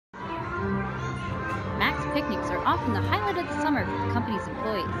picnics are often the highlight of the summer for the company's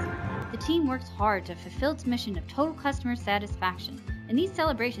employees. The team works hard to fulfill its mission of total customer satisfaction, and these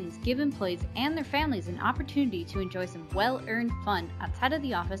celebrations give employees and their families an opportunity to enjoy some well-earned fun outside of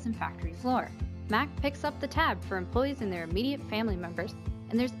the office and factory floor. Mack picks up the tab for employees and their immediate family members,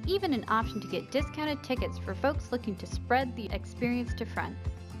 and there's even an option to get discounted tickets for folks looking to spread the experience to friends.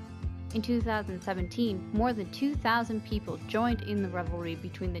 In 2017, more than 2,000 people joined in the revelry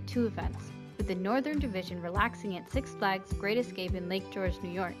between the two events, with the Northern Division relaxing at Six Flags Great Escape in Lake George, New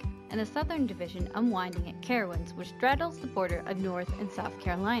York, and the Southern Division unwinding at Carowinds, which straddles the border of North and South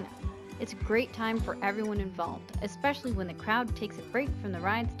Carolina. It's a great time for everyone involved, especially when the crowd takes a break from the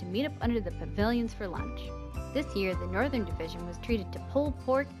rides to meet up under the pavilions for lunch. This year, the Northern Division was treated to pulled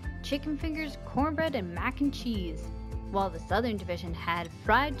pork, chicken fingers, cornbread, and mac and cheese, while the Southern Division had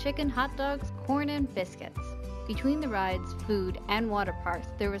fried chicken, hot dogs, corn, and biscuits. Between the rides, food, and water parks,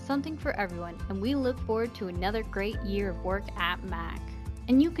 there was something for everyone, and we look forward to another great year of work at Mack.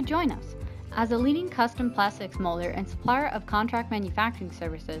 And you could join us. As a leading custom plastics molder and supplier of contract manufacturing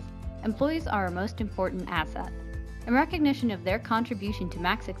services, employees are our most important asset. In recognition of their contribution to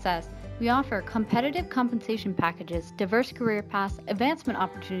Mack's success, we offer competitive compensation packages, diverse career paths, advancement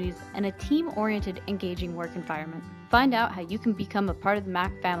opportunities, and a team-oriented, engaging work environment. Find out how you can become a part of the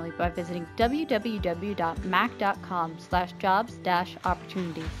Mack family by visiting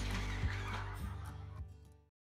www.mack.com/jobs-opportunities.